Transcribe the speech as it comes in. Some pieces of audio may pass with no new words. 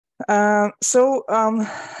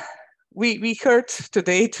We heard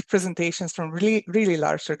today presentations from really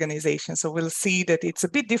large organizations, so we'll see that it's a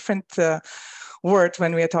bit different word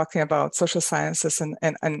when we are talking about social sciences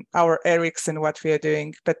and our eRICs and what we are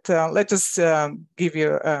doing. But let's just give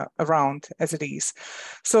you a round as it is.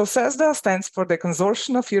 So CESSDA stands for the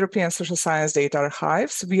Consortium of European Social Science Data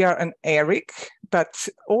Archives. We are an eRIC, but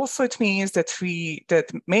also it means that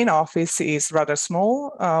that main office is rather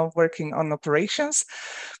small, working on operations.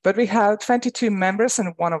 But we have 22 members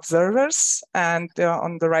and 1 observers. And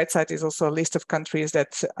on the right side is also a list of countries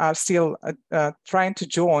that are still trying to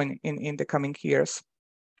join in the coming years.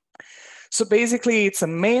 So basically, it's a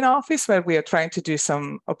main office where we are trying to do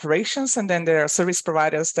some operations, and then there are service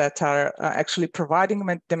providers that are actually providing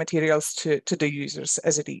the materials to the users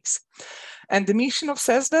as it is. And the mission of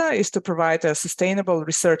CESSDA is to provide a sustainable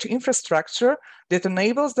research infrastructure that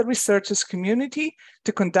enables the researchers community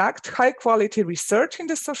to conduct high-quality research in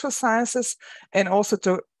the social sciences and also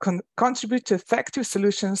to contribute to effective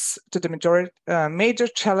solutions to the major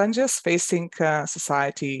challenges facing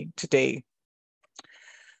society today.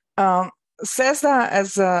 CESSDA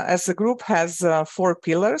as a group has 4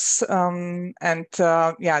 pillars,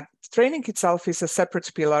 training itself is a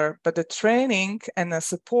separate pillar, but the training and the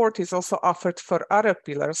support is also offered for other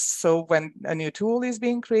pillars. So when a new tool is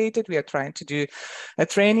being created, we are trying to do a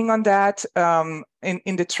training on that.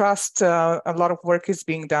 In the trust, a lot of work is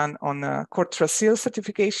being done on Core Trust Seal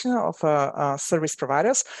certification of service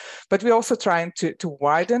providers, but we're also trying to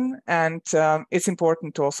widen, and it's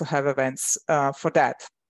important to also have events for that.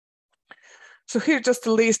 So here's just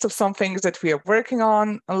a list of some things that we are working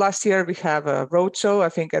on. Last year, we have a roadshow. I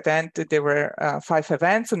think at the end, there were 5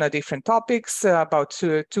 events on different topics, about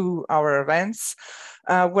 2-hour events,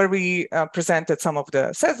 where we presented some of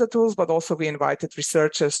the CESSDA tools, but also we invited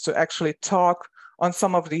researchers to actually talk on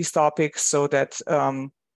some of these topics so that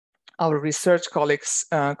our research colleagues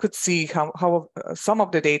could see how some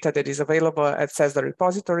of the data that is available at CESSDA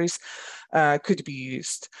repositories could be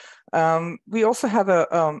used. We also have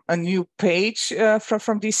a new page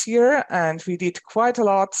from this year, and we did quite a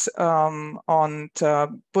lot on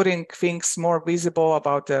putting things more visible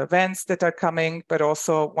about the events that are coming, but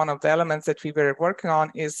also one of the elements that we were working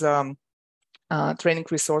on is training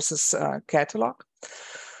resources catalog.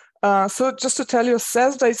 So just to tell you,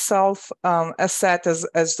 CESSDA itself, as said, as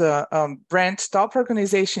the brand top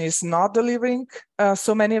organization, is not delivering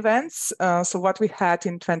so many events. So what we had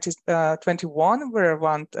in 2021 were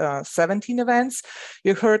around 17 events.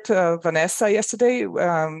 You heard Vanessa yesterday.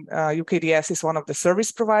 UKDS is one of the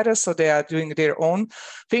service providers, so they are doing their own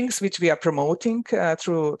things, which we are promoting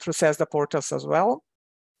through CESSDA portals as well.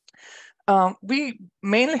 We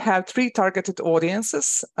mainly have 3 targeted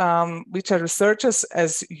audiences, which are researchers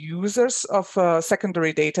as users of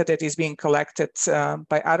secondary data that is being collected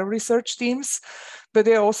by other research teams, but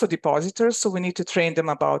they're also depositors, so we need to train them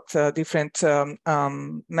about different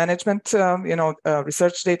management,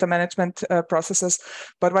 research data management processes.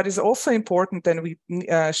 But what is also important, and we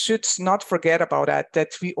should not forget about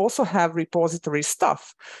that we also have repository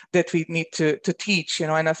stuff that we need to teach,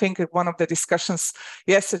 and I think one of the discussions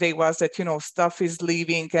yesterday was that, stuff is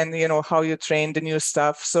leaving and, how you train the new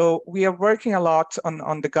stuff. So we are working a lot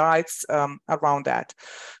on the guides around that.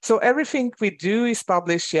 So everything we do is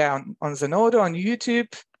published on Zenodo, on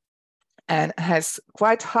YouTube, and has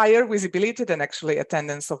quite higher visibility than actually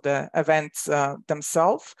attendance of the events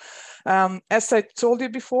themselves. As I told you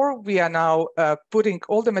before, we are now putting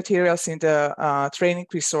all the materials in the training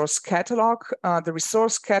resource catalog. The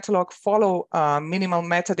resource catalog follow minimal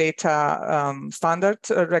metadata standard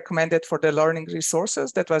recommended for the learning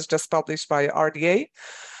resources that was just published by RDA.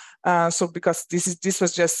 So because this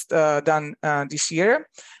was just done this year.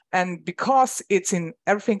 And because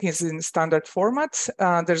everything is in standard format,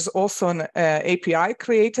 there's also an API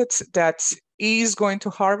created that is going to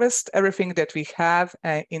harvest everything that we have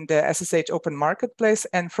in the SSH Open Marketplace,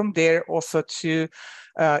 and from there also to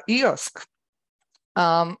EOSC.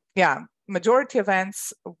 Majority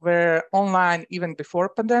events were online even before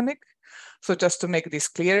pandemic. So just to make this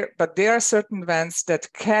clear, but there are certain events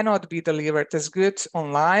that cannot be delivered as good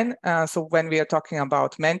online. So when we are talking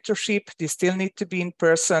about mentorship, they still need to be in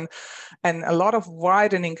person. And a lot of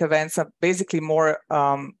widening events are basically more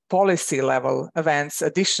policy level events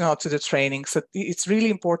additional to the training. So it's really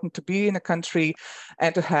important to be in a country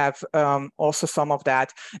and to have also some of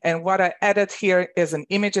that. And what I added here as an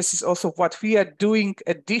images is also what we are doing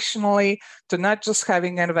additionally to not just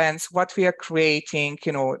having events, what we are creating.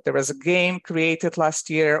 There was a game created last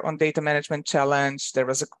year on data management challenge. There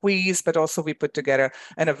was a quiz, but also we put together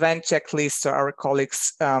an event checklist so our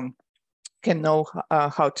colleagues can know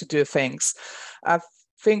how to do things.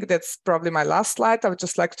 think that's probably my last slide. I would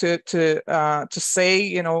just like to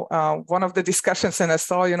say, one of the discussions, and I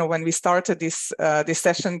saw, when we started this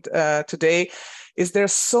session today, is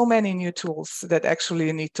there's so many new tools that actually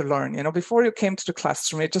you need to learn. Before you came to the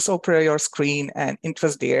classroom, you just opened your screen and it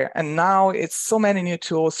was there. And now it's so many new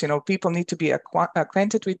tools. People need to be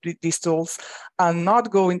acquainted with these tools and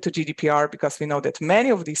not go into GDPR, because we know that many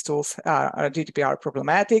of these tools are GDPR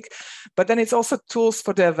problematic. But then it's also tools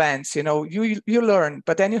for the events. You learn,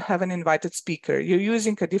 but then you have an invited speaker. You're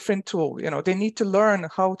using a different tool. They need to learn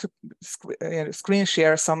how to screen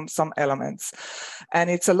share some elements. And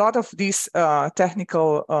it's a lot of these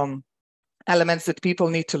technical elements that people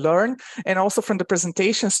need to learn. And also from the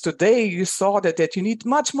presentations today, you saw that you need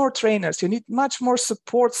much more trainers, you need much more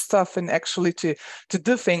support stuff, and actually to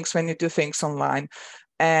do things when you do things online.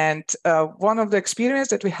 And one of the experience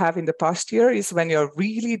that we have in the past year is when you're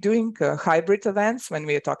really doing hybrid events, when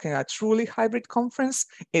we are talking a truly hybrid conference,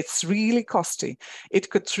 it's really costly.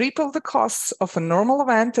 It could triple the costs of a normal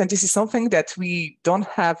event, and this is something that we don't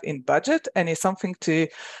have in budget, and it's something to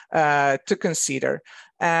consider.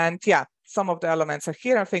 And yeah, some of the elements are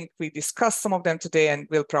here. I think we discussed some of them today, and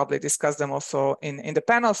we'll probably discuss them also in the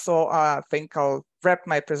panel. So I think I'll wrap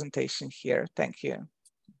my presentation here. Thank you.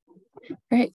 Great.